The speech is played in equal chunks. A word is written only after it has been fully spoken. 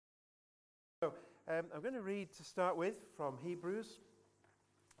So I'm going to read to start with from Hebrews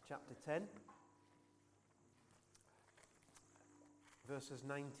chapter 10, verses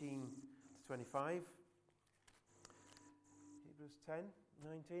 19 to 25. Hebrews 10,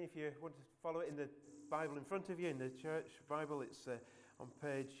 19. If you want to follow it in the Bible in front of you, in the church Bible, it's on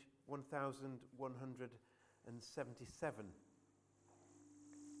page 1177.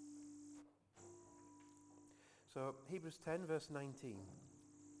 So Hebrews 10, verse 19.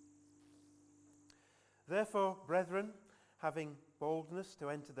 Therefore, brethren, having boldness to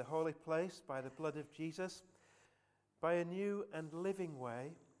enter the holy place by the blood of Jesus, by a new and living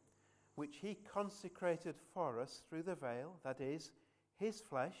way, which he consecrated for us through the veil, that is, his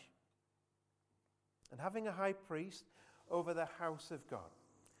flesh, and having a high priest over the house of God,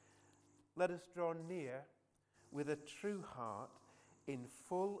 let us draw near with a true heart in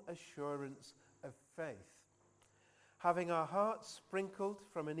full assurance of faith, having our hearts sprinkled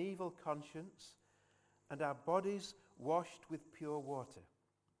from an evil conscience and our bodies washed with pure water.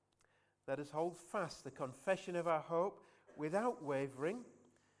 Let us hold fast the confession of our hope without wavering,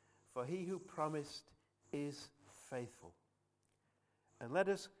 for he who promised is faithful. And let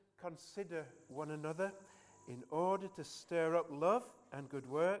us consider one another in order to stir up love and good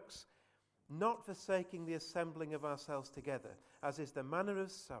works, not forsaking the assembling of ourselves together, as is the manner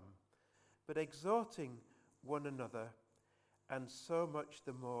of some, but exhorting one another, and so much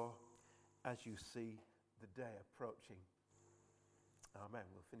the more as you see the day approaching. Amen.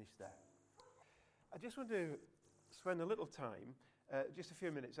 We'll finish there. I just want to spend a little time, just a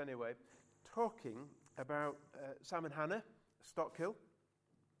few minutes anyway, talking about Sam and Hannah Stockhill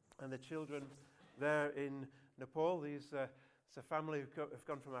and the children there in Nepal. It's a family who have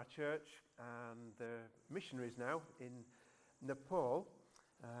gone from our church, and they're missionaries now in Nepal.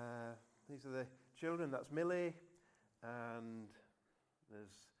 These are the children. That's Millie, and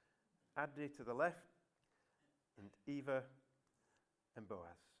there's Addy to the left, and Eva and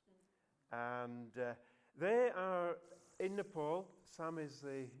Boaz. And they are in Nepal. Sam is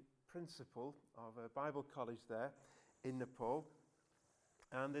the principal of a Bible college there in Nepal.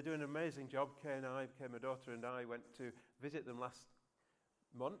 And they're doing an amazing job. Kay, my daughter and I went to visit them last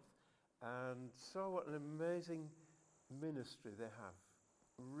month and saw what an amazing ministry they have.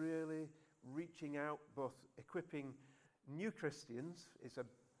 Really reaching out, both equipping new Christians. It's a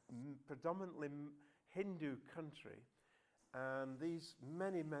predominantly Hindu country, and these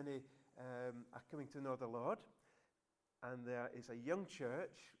many are coming to know the Lord, and there is a young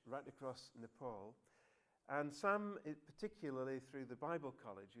church right across Nepal, and Sam, particularly through the Bible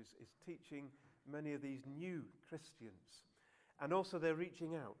college, is teaching many of these new Christians, and also they're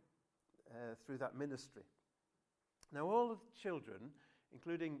reaching out through that ministry. Now all of the children,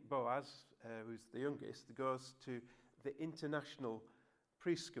 including Boaz, who's the youngest, goes to the international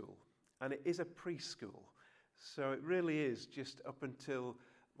preschool. And it is a preschool. So it really is just up until,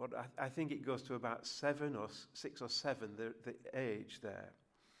 what I think it goes to about 6 or 7, the age there.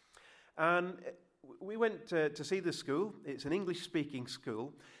 And we went to see the school. It's an English-speaking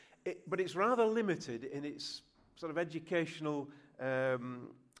school, but it's rather limited in its sort of educational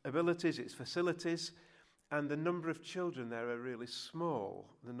abilities, its facilities, and the number of children there are really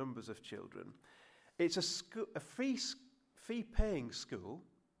small, the numbers of children. It's a fee-paying school,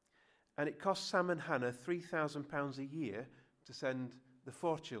 and it costs Sam and Hannah £3,000 a year to send the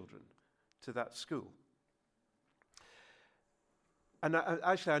 4 children to that school. And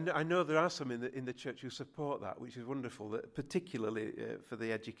I know there are some in the church who support that, which is wonderful, particularly for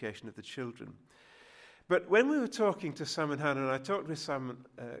the education of the children. But when we were talking to Sam and Hannah, and I talked with Sam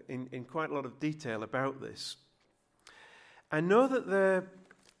in quite a lot of detail about this, I know that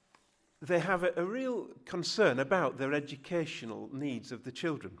they have a real concern about their educational needs of the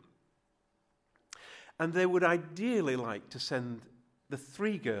children. And they would ideally like to send the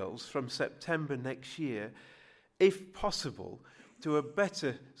 3 girls from September next year, if possible, to a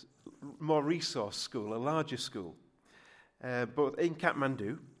better, more resource school, a larger school, both in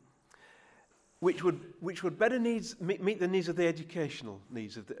Kathmandu, which would better meet the needs of the educational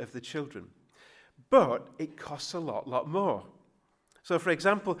needs of the children. But it costs a lot more. So, for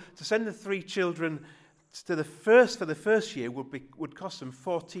example, to send the 3 children for the first year would cost them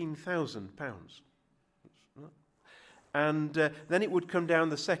 £14,000. And then it would come down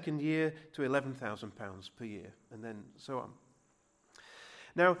the second year to £11,000 per year, and then so on.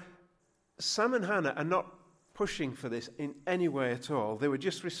 Now, Sam and Hannah are not pushing for this in any way at all. They were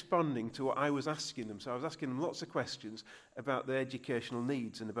just responding to what I was asking them. So I was asking them lots of questions about their educational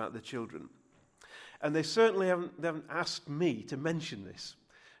needs and about the children. And they certainly haven't asked me to mention this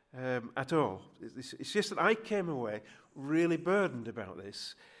at all. It's just that I came away really burdened about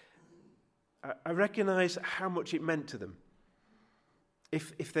this I recognise how much it meant to them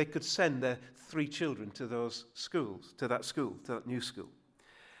if they could send their 3 children to those schools, to that new school.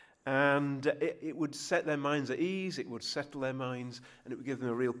 And it would set their minds at ease, it would settle their minds, and it would give them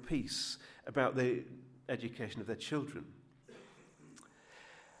a real peace about the education of their children.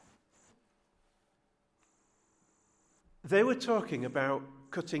 They were talking about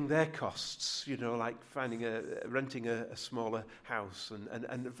cutting their costs, like renting a smaller house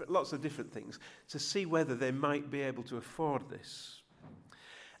and lots of different things to see whether they might be able to afford this.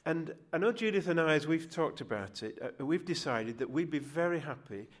 And I know Judith and I, as we've talked about it, we've decided that we'd be very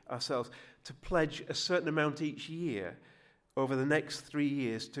happy ourselves to pledge a certain amount each year over the next 3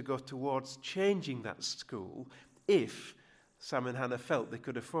 years to go towards changing that school if Sam and Hannah felt they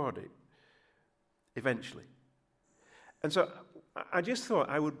could afford it eventually. And so I just thought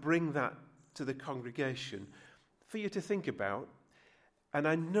I would bring that to the congregation for you to think about. And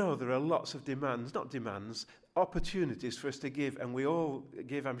I know there are lots of opportunities for us to give. And we all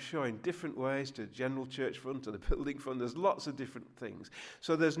give, I'm sure, in different ways to General Church Fund, to the Building Fund. There's lots of different things.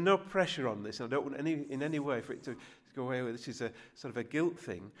 So there's no pressure on this. And I don't want in any way for it to go away with this is a sort of a guilt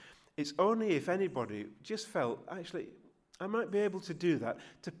thing. It's only if anybody just felt, actually, I might be able to do that,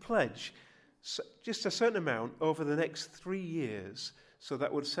 to pledge just a certain amount over the next 3 years, so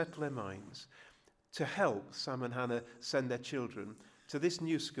that would settle their minds, to help Sam and Hannah send their children to this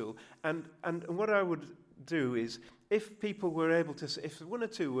new school. And what I would do is, if one or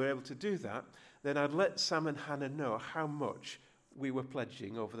two were able to do that, then I'd let Sam and Hannah know how much we were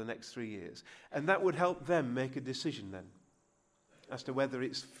pledging over the next 3 years. And that would help them make a decision then as to whether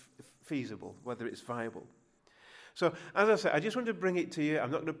it's feasible, whether it's viable. So, as I said, I just want to bring it to you.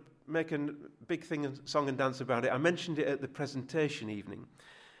 I'm not going to make a big thing and song and dance about it. I mentioned it at the presentation evening.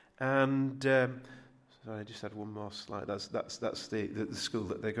 And sorry, I just had one more slide. That's the school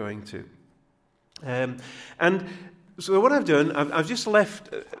that they're going to. And so what I've done, I've just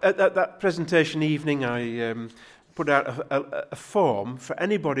left, at that presentation evening, I put out a form for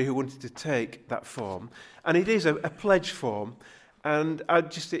anybody who wanted to take that form. And it is a pledge form. And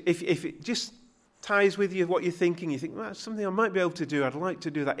if it just ties with you what you're thinking, you think, well, that's something I might be able to do, I'd like to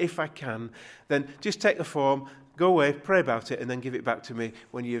do that if I can, then just take the form, go away, pray about it, and then give it back to me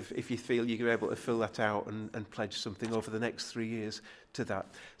if you feel you're able to fill that out and pledge something over the next 3 years to that.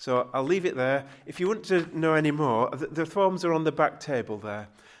 So I'll leave it there. If you want to know any more, the forms are on the back table there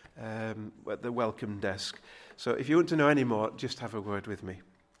at the welcome desk. So if you want to know any more, just have a word with me.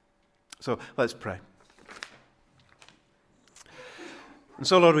 So let's pray. And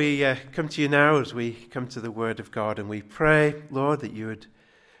so, Lord, we come to you now as we come to the Word of God, and we pray, Lord, that you would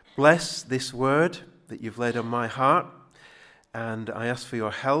bless this word that you've laid on my heart, and I ask for your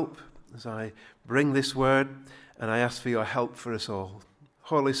help as I bring this word, and I ask for your help for us all.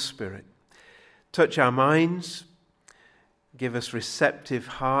 Holy Spirit, touch our minds, give us receptive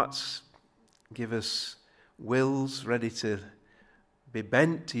hearts, give us wills ready to be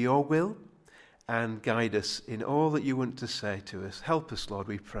bent to your will, and guide us in all that you want to say to us. Help us, Lord,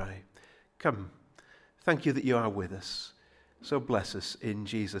 we pray. Come. Thank you that you are with us. So bless us in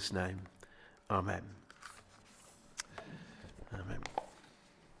Jesus' name. Amen. Amen.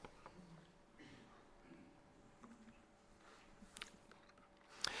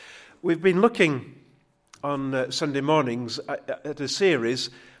 We've been looking on Sunday mornings at a series,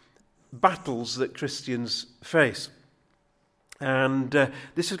 Battles That Christians Face. And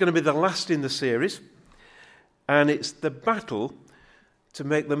this is going to be the last in the series, and it's the battle to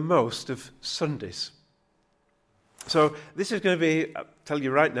make the most of Sundays. So this is going to be, I'll tell you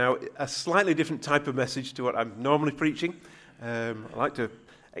right now, a slightly different type of message to what I'm normally preaching. I like to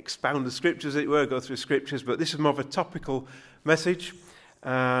expound the scriptures, as it were, go through scriptures, but this is more of a topical message,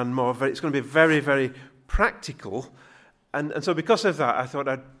 and it's going to be very, very practical. And so because of that, I thought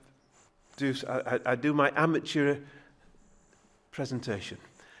I'd do my amateur presentation,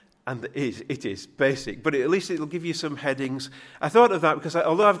 and it is basic, but at least it'll give you some headings. I thought of that because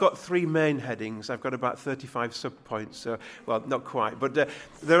although I've got 3 main headings, I've got about 35 subpoints, so, well, not quite, but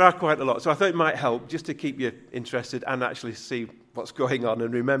there are quite a lot, so I thought it might help just to keep you interested and actually see what's going on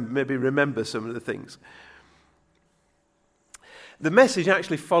and maybe remember some of the things. The message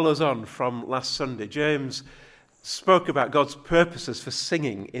actually follows on from last Sunday. James spoke about God's purposes for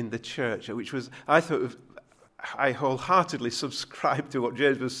singing in the church, which was, I wholeheartedly subscribe to what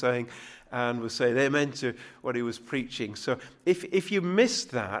James was saying and was saying amen to what he was preaching. So if you missed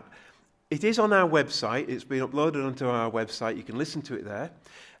that, it is on our website. It's been uploaded onto our website. You can listen to it there.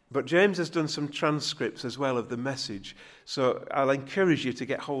 But James has done some transcripts as well of the message, so I'll encourage you to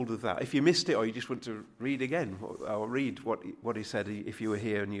get hold of that. If you missed it or you just want to read again, or read what he said if you were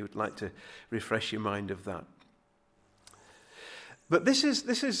here and you would like to refresh your mind of that. But this is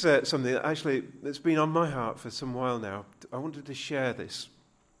something that actually that's been on my heart for some while now. I wanted to share this.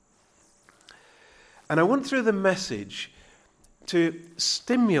 And I want through the message to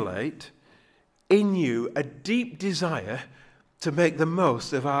stimulate in you a deep desire to make the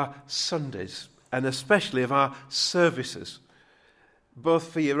most of our Sundays, and especially of our services,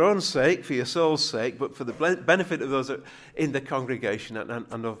 both for your own sake, for your soul's sake, but for the benefit of those in the congregation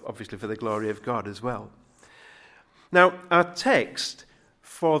and obviously for the glory of God as well. Now, our text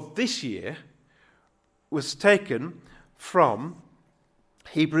for this year was taken from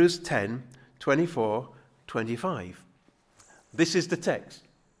Hebrews 10, 24, 25. This is the text.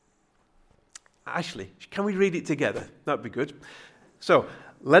 Ashley, can we read it together? That'd be good. So,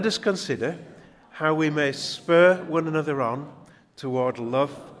 let us consider how we may spur one another on toward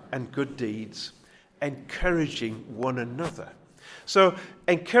love and good deeds, encouraging one another. So,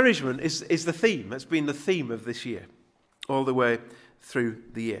 encouragement is the theme. It's been the theme of this year, all the way through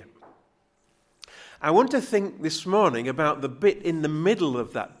the year. I want to think this morning about the bit in the middle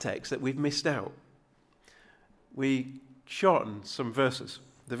of that text that we've missed out. We shortened some verses.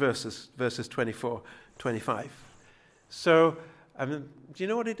 The verses 24, 25. So, do you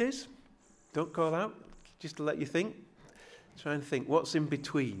know what it is? Don't call out, just to let you think. Try and think what's in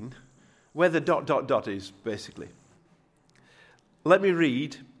between, where the ... is, basically. Let me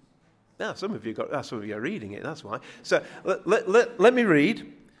read. Some of you are reading it, that's why. So, let me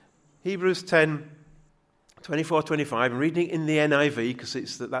read Hebrews 10, 24, 25. I'm reading it in the NIV,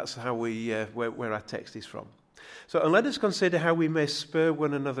 because that's how where our text is from. So, and let us consider how we may spur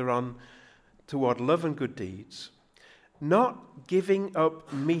one another on toward love and good deeds, not giving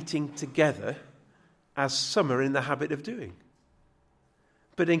up meeting together as some are in the habit of doing,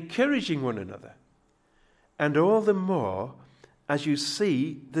 but encouraging one another, and all the more as you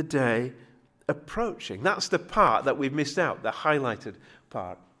see the day approaching. That's the part that we've missed out, the highlighted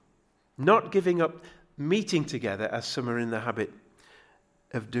part. Not giving up meeting together as some are in the habit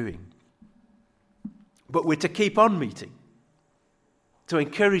of doing. But we're to keep on meeting, to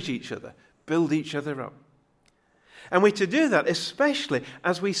encourage each other, build each other up. And we're to do that especially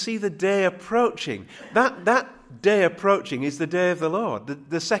as we see the day approaching. That day approaching is the day of the Lord,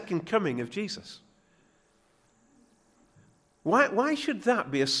 the second coming of Jesus. Why should that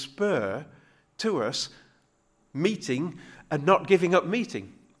be a spur to us meeting and not giving up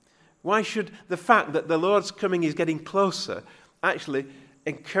meeting? Why should the fact that the Lord's coming is getting closer actually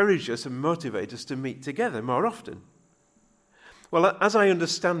encourage us and motivate us to meet together more often? Well, as I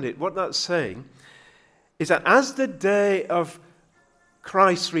understand it, what that's saying is that as the day of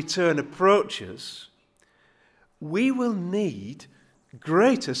Christ's return approaches, we will need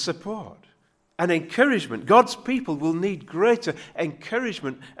greater support and encouragement. God's people will need greater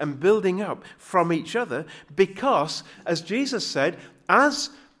encouragement and building up from each other because, as Jesus said,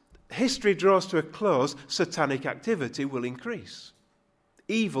 as history draws to a close, satanic activity will increase.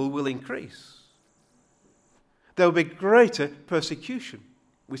 Evil will increase. There will be greater persecution.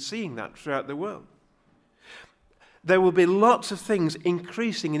 We're seeing that throughout the world. There will be lots of things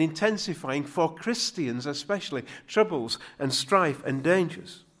increasing and intensifying for Christians, especially troubles and strife and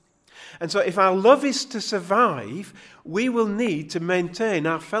dangers. And so if our love is to survive, we will need to maintain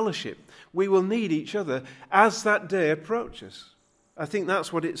our fellowship. We will need each other as that day approaches. I think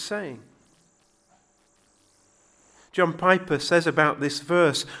that's what it's saying. John Piper says about this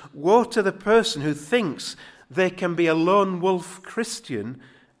verse, woe to the person who thinks they can be a lone wolf Christian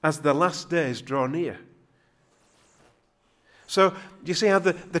as the last days draw near. So, you see how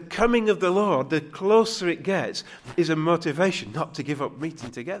the coming of the Lord, the closer it gets, is a motivation not to give up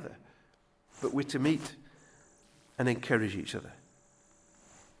meeting together, but we're to meet and encourage each other.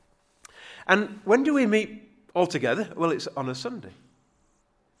 And when do we meet all together? Well, it's on a Sunday.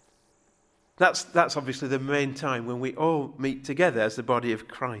 That's obviously the main time when we all meet together as the body of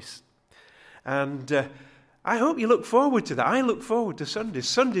Christ. And I hope you look forward to that. I look forward to Sundays.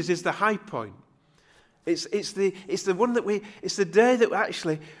 Sundays is the high point. It's the day that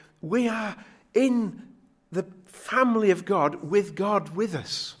actually we are in the family of God with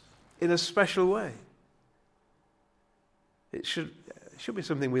us in a special way. It should be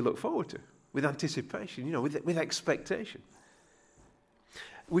something we look forward to with anticipation, with expectation.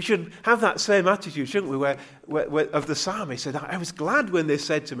 We should have that same attitude, shouldn't we, where of the psalmist said, I was glad when they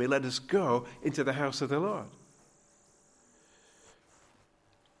said to me, let us go into the house of the Lord.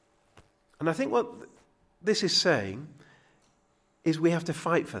 And I think what this is saying is we have to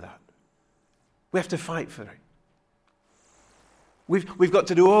fight for that. We have to fight for it. We've got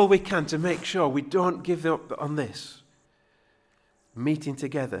to do all we can to make sure we don't give up on this. Meeting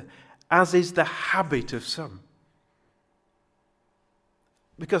together, as is the habit of some.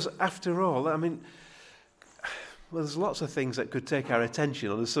 Because after all, there's lots of things that could take our attention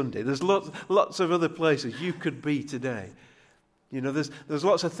on a Sunday. There's lots of other places you could be today. There's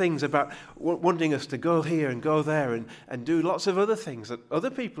lots of things about wanting us to go here and go there and do lots of other things that other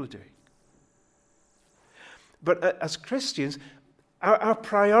people are doing. But as Christians, our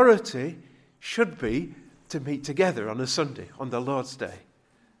priority should be to meet together on a Sunday, on the Lord's Day.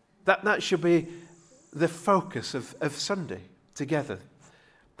 That should be the focus of Sunday, together.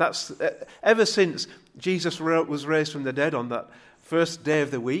 That's ever since Jesus was raised from the dead on that first day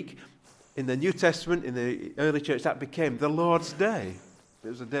of the week, in the New Testament, in the early church, that became the Lord's Day. It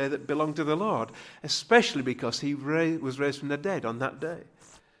was a day that belonged to the Lord, especially because he was raised from the dead on that day.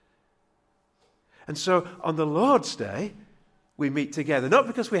 And so on the Lord's Day, we meet together, not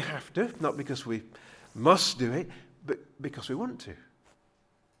because we have to, not because we must do it, but because we want to.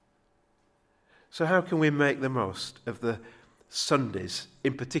 So how can we make the most of the Sundays,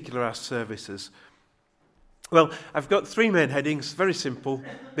 in particular our services? Well, I've got 3 main headings, very simple: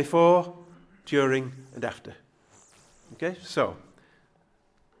 before, during, and after. Okay, so,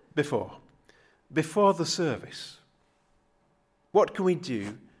 before the service. What can we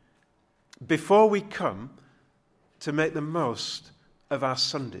do before we come to make the most of our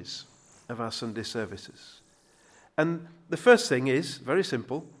Sundays, of our Sunday services? And the first thing is, very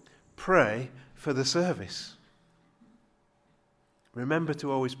simple, pray for the service. Remember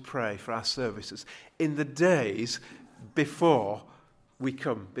to always pray for our services in the days before we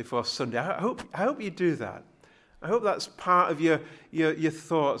come, before Sunday. I hope you do that. I hope that's part of your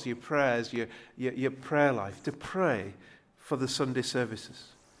thoughts, your prayers, your prayer life, to pray for the Sunday services.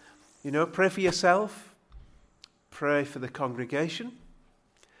 Pray for yourself, pray for the congregation,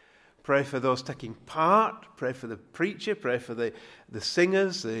 pray for those taking part, pray for the preacher, pray for the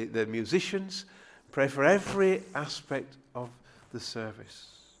singers, the musicians, pray for every aspect of the service.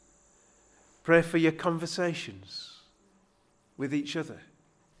 Pray for your conversations with each other,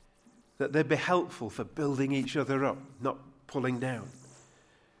 that they be helpful for building each other up, not pulling down.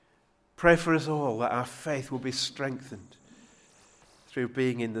 Pray for us all that our faith will be strengthened through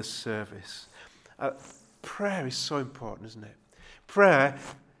being in the service. Prayer is so important, isn't it? Prayer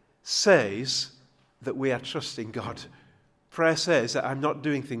says that we are trusting God. Prayer says that I'm not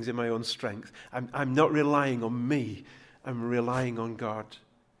doing things in my own strength. I'm not relying on me. I'm relying on God.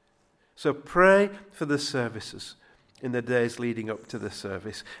 So pray for the services in the days leading up to the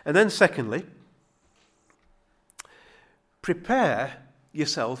service. And then secondly, prepare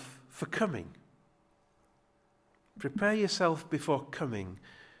yourself for coming. Prepare yourself before coming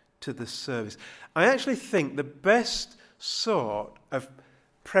to the service. I actually think the best sort of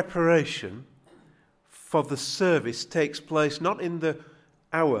preparation for the service takes place not in the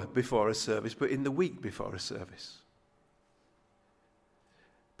hour before a service, but in the week before a service.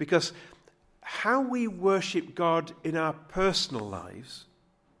 Because how we worship God in our personal lives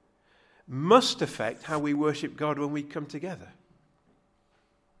must affect how we worship God when we come together.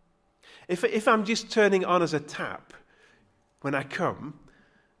 If I'm just turning on as a tap when I come,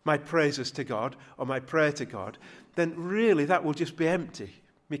 my praises to God or my prayer to God, then really that will just be empty,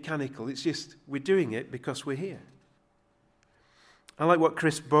 mechanical. It's just we're doing it because we're here. I like what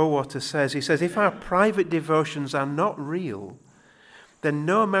Chris Bowater says. He says, if our private devotions are not real, then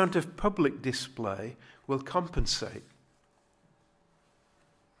no amount of public display will compensate.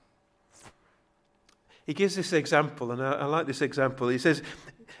 He gives this example, and I like this example. He says,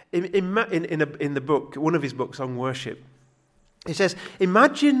 in the book, one of his books on worship, he says,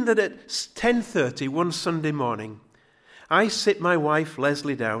 imagine that at 10:30 one Sunday morning, I sit my wife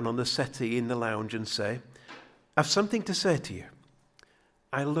Leslie down on the settee in the lounge and say, I've something to say to you.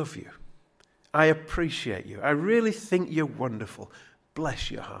 I love you. I appreciate you. I really think you're wonderful.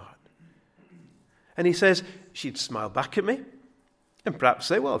 Bless your heart. And he says, she'd smile back at me and perhaps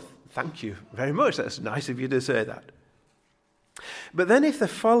say, well, thank you very much. That's nice of you to say that. But then if the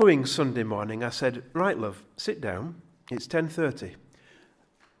following Sunday morning I said, right, love, sit down. It's 10:30.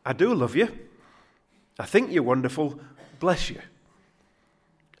 I do love you. I think you're wonderful. Bless you.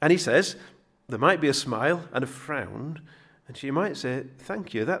 And he says, there might be a smile and a frown, and she might say,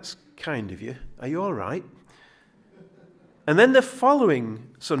 thank you, that's kind of you. Are you all right? And then the following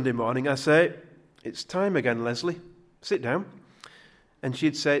Sunday morning I say, it's time again, Leslie. Sit down. And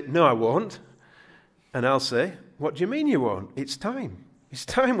she'd say, no, I won't. And I'll say, what do you mean you won't? It's time. It's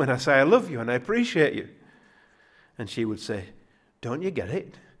time when I say I love you and I appreciate you. And she would say, Don't you get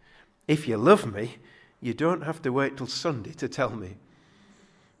it? If you love me, you don't have to wait till Sunday to tell me.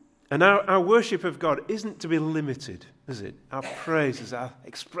 And our worship of God isn't to be limited, is it? Our praises, our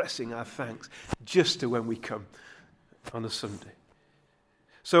expressing our thanks, just to when we come on a Sunday.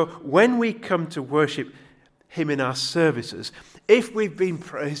 So when we come to worship him in our services, if we've been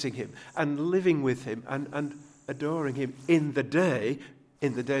praising him and living with him and adoring him in the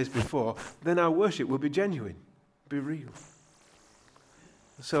days before, then our worship will be genuine, be real.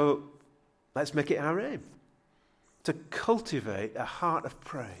 So let's make it our aim to cultivate a heart of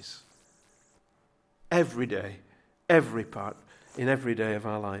praise every day, every part, in every day of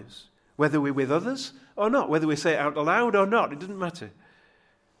our lives. Whether we're with others or not, whether we say it out loud or not, it doesn't matter.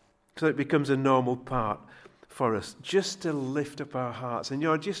 So it becomes a normal part for us, just to lift up our hearts. And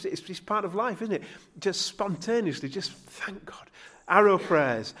it's just part of life, isn't it? Just spontaneously, just thank God. Arrow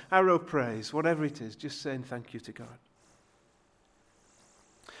praise, whatever it is, just saying thank you to God.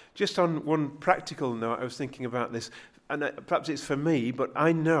 Just on one practical note, I was thinking about this, and perhaps it's for me, but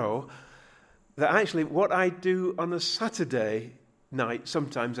I know that actually what I do on a Saturday night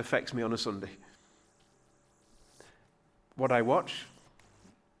sometimes affects me on a Sunday. What I watch,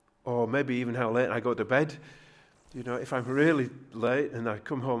 or maybe even how late I go to bed. If I'm really late and I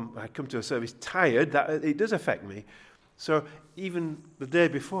come home, I come to a service tired, it does affect me. So even the day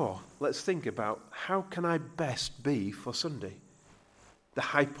before, let's think about how can I best be for Sunday, the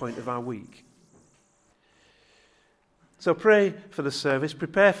high point of our week. So pray for the service,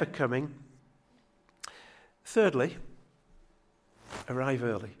 prepare for coming. Thirdly, arrive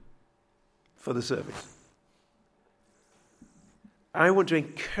early for the service. I want to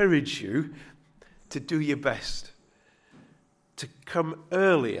encourage you to do your best, to come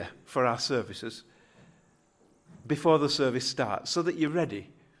earlier for our services before the service starts, so that you're ready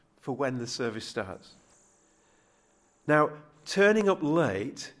for when the service starts. Now, turning up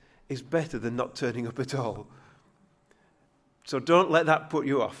late is better than not turning up at all. So don't let that put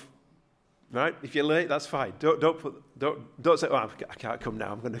you off. Right? If you're late, that's fine. Don't say, "Oh, I can't come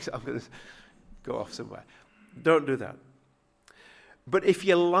now. I'm going to go off somewhere." Don't do that. But if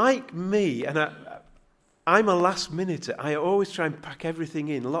you're like me, and I'm a last minuter, I always try and pack everything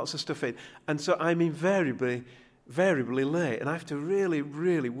in, lots of stuff in, and so I'm invariably late, and I have to really,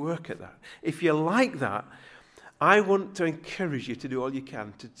 really work at that. If you're like that, I want to encourage you to do all you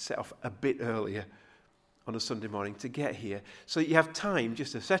can to set off a bit earlier on a Sunday morning to get here, so that you have time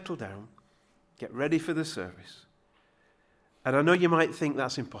just to settle down, get ready for the service. And I know you might think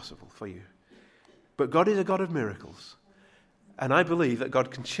that's impossible for you, but God is a God of miracles. And I believe that God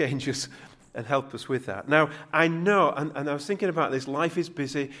can change us and help us with that. Now, I know, and I was thinking about this, life is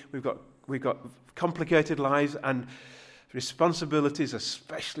busy. We've got complicated lives and responsibilities,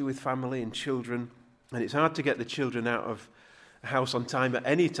 especially with family and children. And it's hard to get the children out of the house on time at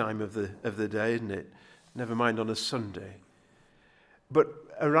any time of the day, isn't it? Never mind on a Sunday. But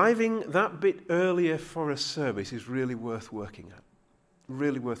arriving that bit earlier for a service is really worth working at.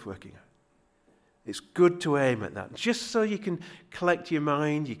 Really worth working at. It's good to aim at that, just so you can collect your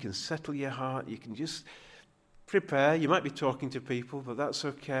mind, you can settle your heart, you can just prepare. You might be talking to people, but that's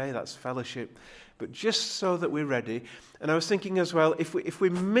okay, that's fellowship. But just so that we're ready. And I was thinking as well, if we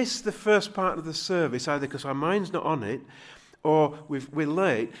miss the first part of the service, either because our mind's not on it, or we're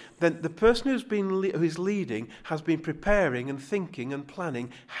late, then the person who's leading has been preparing and thinking and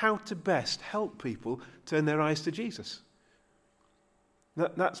planning how to best help people turn their eyes to Jesus.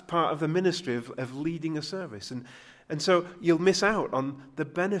 That's part of the ministry of leading a service. And so you'll miss out on the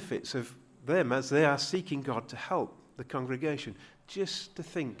benefits of them as they are seeking God to help the congregation, just to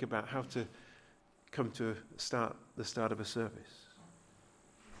think about how to come to the start of a service.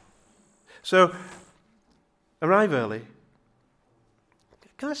 So, arrive early.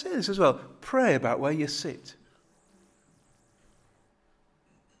 Can I say this as well? Pray about where you sit.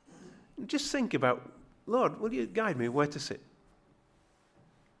 Just think about, Lord, will you guide me where to sit?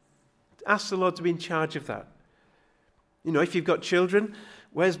 Ask the Lord to be in charge of that. If you've got children,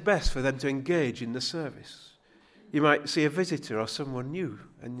 where's best for them to engage in the service? You might see a visitor or someone new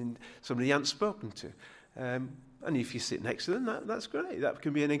and somebody you haven't spoken to. And if you sit next to them, that's great. That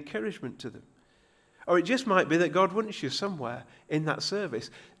can be an encouragement to them. Or it just might be that God wants you somewhere in that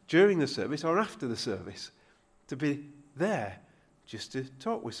service, during the service or after the service, to be there just to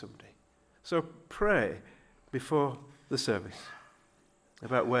talk with somebody. So pray before the service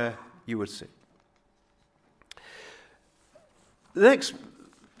about where you would sit. The next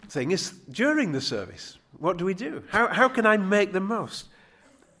thing is during the service. What do we do? How can I make the most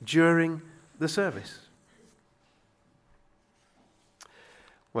during the service?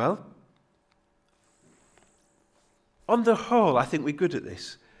 Well, on the whole, I think we're good at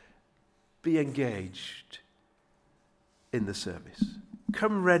this. Be engaged in the service.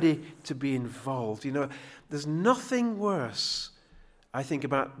 Come ready to be involved. You know, there's nothing worse, I think,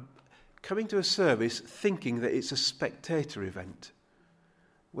 about coming to a service thinking that it's a spectator event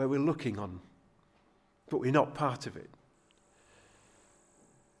where we're looking on, but we're not part of it.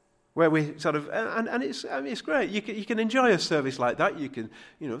 Where we sort of, and it's great. You can enjoy a service like that. You can,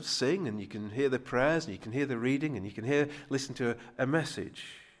 sing, and you can hear the prayers, and you can hear the reading, and you can listen to a message.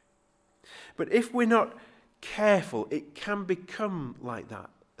 But if we're not careful, it can become like that,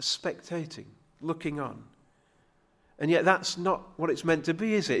 spectating, looking on. And yet that's not what it's meant to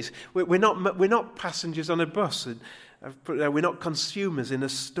be, is it? We're not passengers on a bus, and we're not consumers in a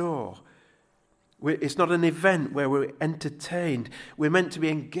store. It's not an event where we're entertained. We're meant to be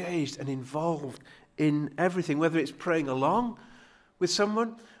engaged and involved in everything, whether it's praying along with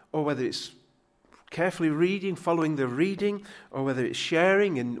someone, or whether it's carefully reading, following the reading, or whether it's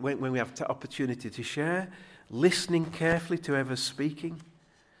sharing, and when we have the opportunity to share, listening carefully to whoever's speaking,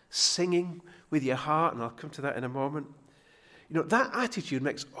 singing with your heart, and I'll come to that in a moment. That attitude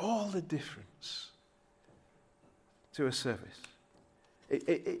makes all the difference to a service.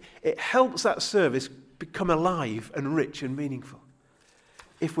 It helps that service become alive and rich and meaningful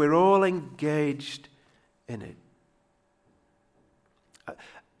if we're all engaged in it.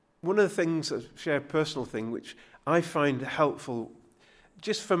 One of the things, a shared personal thing, which I find helpful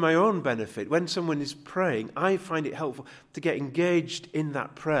just for my own benefit, when someone is praying, I find it helpful to get engaged in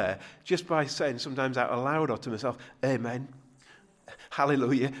that prayer just by saying, sometimes out aloud or to myself, Amen.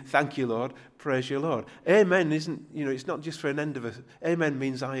 Hallelujah. Thank you, Lord. Praise you, Lord. Amen isn't, it's not just for an end of a... Amen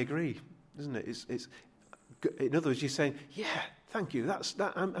means I agree, isn't it? It's in other words, you're saying, yeah, thank you.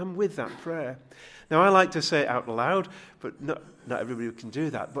 I'm with that prayer. Now, I like to say it out loud, but not everybody can do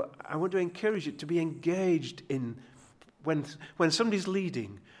that. But I want to encourage you to be engaged in when somebody's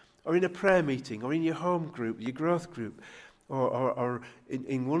leading, or in a prayer meeting, or in your home group, your growth group, or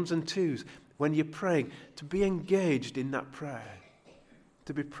in ones and twos, when you're praying, to be engaged in that prayer.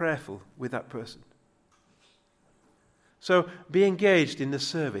 To be prayerful with that person. So be engaged in the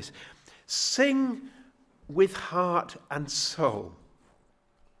service. Sing with heart and soul.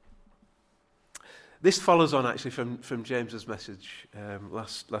 This follows on actually from James's message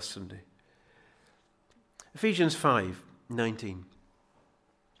last Sunday. Ephesians 5:19.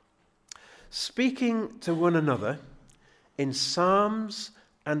 Speaking to one another in psalms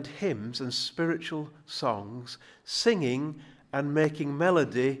and hymns and spiritual songs, singing and making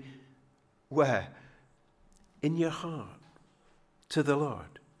melody, where? In your heart, to the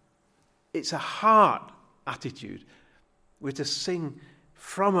Lord. It's a heart attitude. We're to sing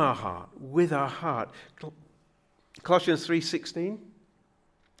from our heart, with our heart. Colossians 3:16.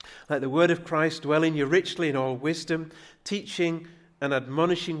 Let the word of Christ dwell in you richly in all wisdom, teaching and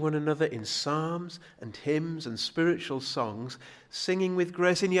admonishing one another in psalms and hymns and spiritual songs, singing with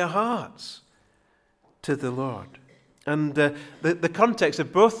grace in your hearts to the Lord. And the context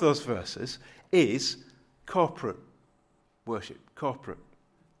of both those verses is corporate worship, corporate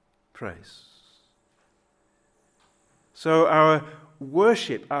praise. So our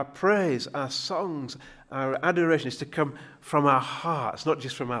worship, our praise, our songs, our adoration is to come from our hearts, not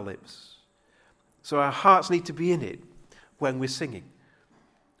just from our lips. So our hearts need to be in it when we're singing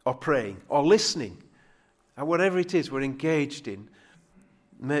or praying or listening. And whatever it is we're engaged in,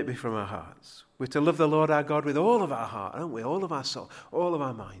 may it be from our hearts. We're to love the Lord our God with all of our heart, aren't we? All of our soul, all of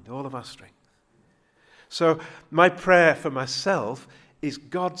our mind, all of our strength. So my prayer for myself is,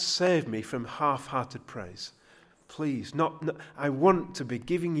 God save me from half-hearted praise. Please, I want to be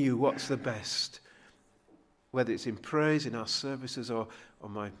giving you what's the best, whether it's in praise, in our services, or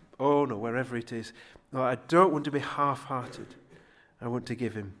on my own, or wherever it is. No, I don't want to be half-hearted. I want to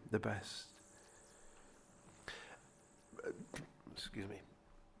give him the best. Excuse me.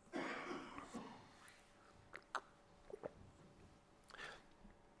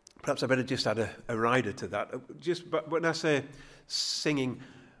 Perhaps I better just add a rider to that. But when I say singing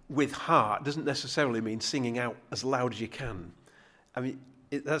with heart, doesn't necessarily mean singing out as loud as you can. I mean,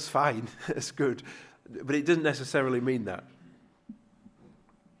 that's fine, that's good, but it doesn't necessarily mean that.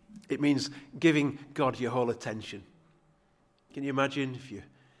 It means giving God your whole attention. Can you imagine if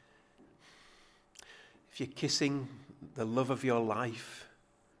you're kissing the love of your life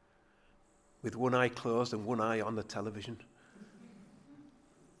with one eye closed and one eye on the television?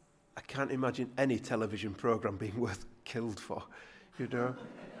 I can't imagine any television program being worth killed for,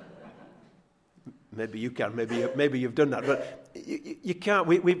 Maybe you can, maybe you've done that, but you can't.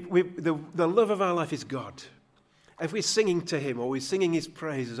 The love of our life is God. If we're singing to him, or we're singing his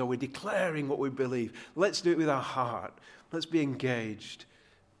praises, or we're declaring what we believe, let's do it with our heart. Let's be engaged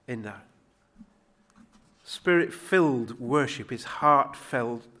in that. Spirit-filled worship is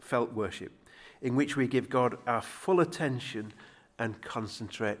heartfelt worship, in which we give God our full attention and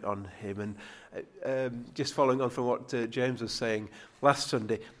concentrate on him. And just following on from what James was saying last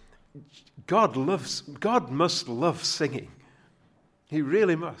Sunday, God must love singing. He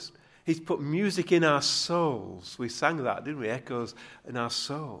really must. He's put music in our souls. We sang that, didn't we? Echoes in our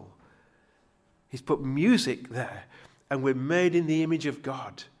soul. He's put music there, and we're made in the image of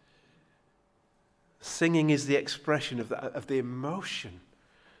God. Singing is the expression of the emotion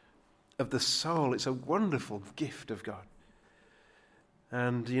of the soul. It's a wonderful gift of God.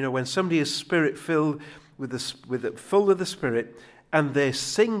 And, when somebody is spirit-filled, full of the Spirit, and they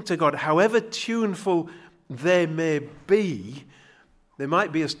sing to God, however tuneful they may be, they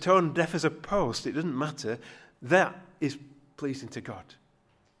might be as tone deaf as a post, it doesn't matter, that is pleasing to God.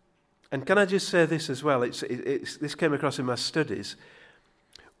 And can I just say this as well? This came across in my studies.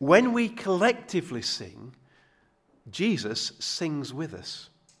 When we collectively sing, Jesus sings with us.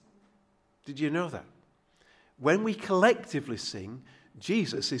 Did you know that? When we collectively sing,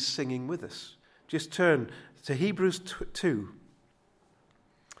 Jesus is singing with us. Just turn to Hebrews 2.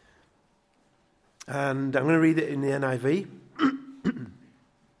 And I'm going to read it in the NIV.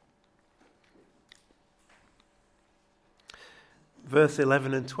 Verse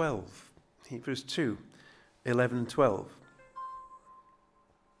 11 and 12. Hebrews 2, 11 and 12.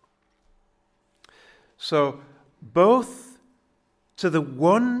 So, both to the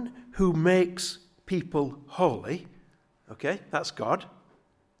one who makes people holy, okay, that's God,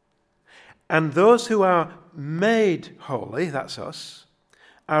 and those who are made holy, that's us,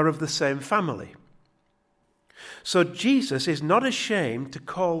 are of the same family. So Jesus is not ashamed to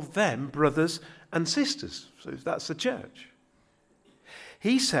call them brothers and sisters. So that's the church.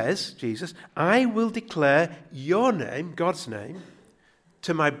 He says, Jesus, I will declare your name, God's name,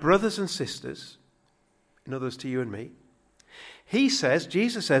 to my brothers and sisters, in other words, to you and me. He says,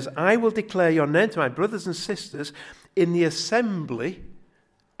 Jesus says, I will declare your name to my brothers and sisters. In the assembly,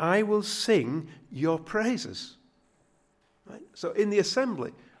 I will sing your praises. Right? So in the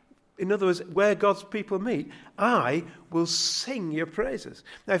assembly, in other words, where God's people meet, I will sing your praises.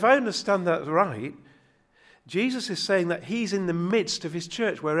 Now, if I understand that right, Jesus is saying that he's in the midst of his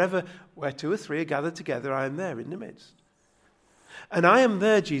church. Where two or three are gathered together, I am there in the midst. And I am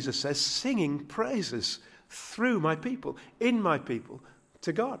there, Jesus says, singing praises through my people, in my people,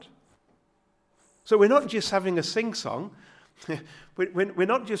 to God. So we're not just having a sing-song. We're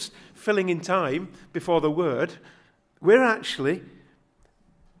not just filling in time before the word. We're actually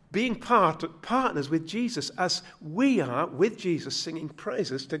being partners with Jesus as we are with Jesus singing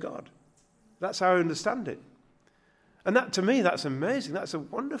praises to God. That's how I understand it. And that, to me, that's amazing. That's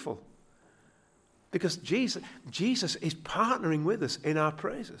wonderful. Because Jesus is partnering with us in our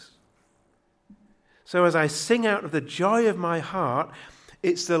praises. So as I sing out of the joy of my heart,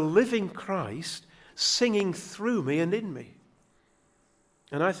 it's the living Christ singing through me and in me.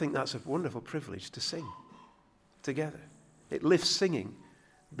 And I think that's a wonderful privilege to sing together. It lifts singing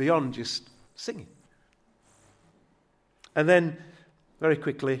beyond just singing. And then, very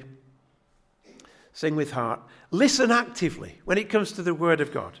quickly, sing with heart. Listen actively when it comes to the Word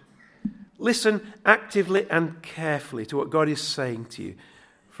of God. Listen actively and carefully to what God is saying to you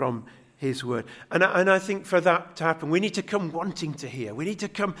from his Word. And I think for that to happen, we need to come wanting to hear. We need to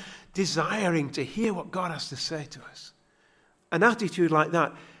come desiring to hear what God has to say to us. An attitude like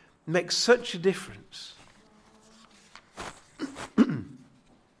that makes such a difference.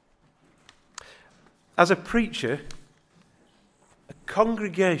 As a preacher, a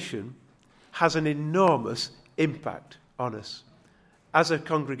congregation has an enormous impact on us. As a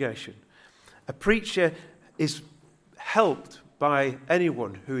congregation, a preacher is helped by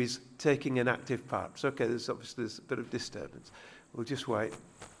anyone who is taking an active part. It's okay, there's a bit of disturbance. We'll just wait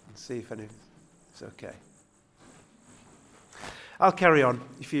and see if anything's okay. I'll carry on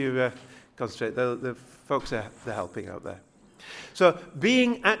if you concentrate. The folks they're helping out there. So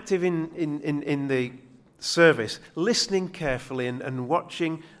being active in the service, listening carefully and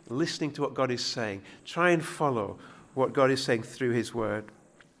watching, listening to what God is saying. Try and follow what God is saying through his word.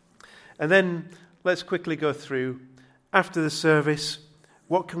 And then let's quickly go through, after the service,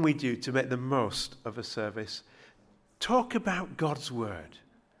 what can we do to make the most of a service? Talk about God's word.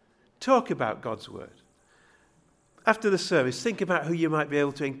 Talk about God's word. After the service, think about who you might be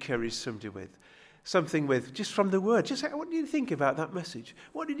able to encourage somebody with. Something with, just from the word. Just what do you think about that message?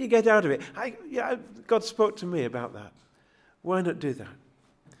 What did you get out of it? God spoke to me about that. Why not do that?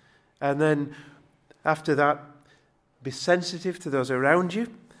 And then after that, Be sensitive to those around you.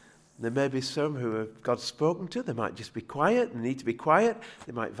 There may be some who have God's spoken to. They might just be quiet and need to be quiet.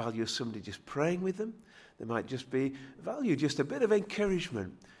 They might value somebody just praying with them. They might just value just a bit of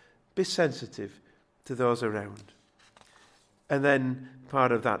encouragement. Be sensitive to those around. And then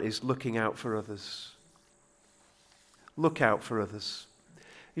part of that is looking out for others. Look out for others.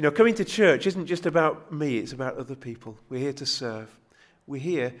 You know, coming to church isn't just about me, it's about other people. We're here to serve. We're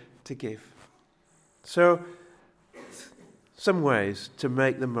here to give. So, some ways to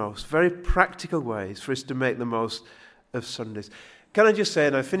make the most, very practical ways for us to make the most of Sundays. Can I just say,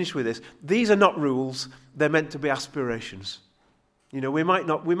 and I finish with this, these are not rules, they're meant to be aspirations. You know, we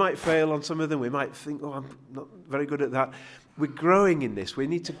might fail on some of them, we might think, oh, I'm not very good at that. We're growing in this. We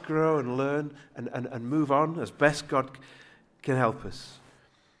need to grow and learn and move on as best God can help us.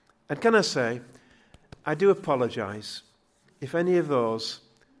 And can I say, I do apologise if any of those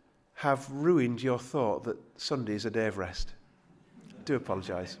have ruined your thought that Sunday is a day of rest. I do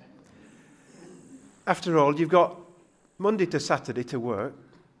apologise. After all, you've got Monday to Saturday to work.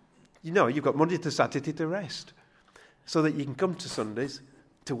 You know, you've got Monday to Saturday to rest, so that you can come to Sundays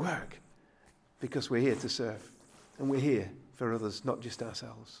to work, because we're here to serve, and we're here for others, not just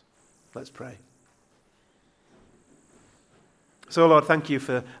ourselves. Let's pray. So, Lord, thank you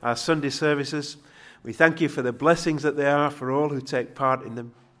for our Sunday services. We thank you for the blessings that they are for all who take part in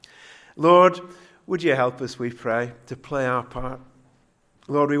them. Lord, would you help us, we pray, to play our part.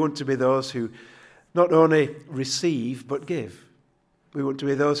 Lord, we want to be those who not only receive but give. We want to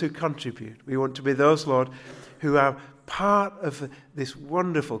be those who contribute. We want to be those, Lord, who are part of this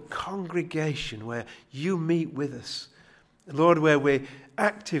wonderful congregation where you meet with us. Lord, where we're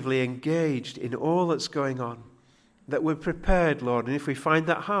actively engaged in all that's going on. That we're prepared, Lord, and if we find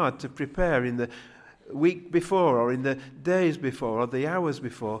that hard to prepare in the week before or in the days before or the hours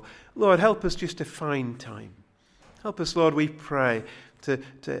before, Lord, help us just to find time. Help us, Lord, we pray, to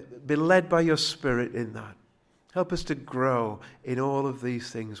be led by your Spirit in that. Help us to grow in all of these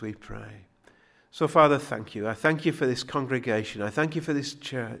things, we pray. So, Father, thank you. I thank you for this congregation. I thank you for this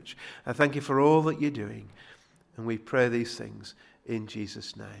church. I thank you for all that you're doing. And we pray these things in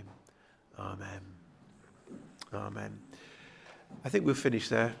Jesus' name. Amen. Amen. I think we'll finish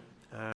there.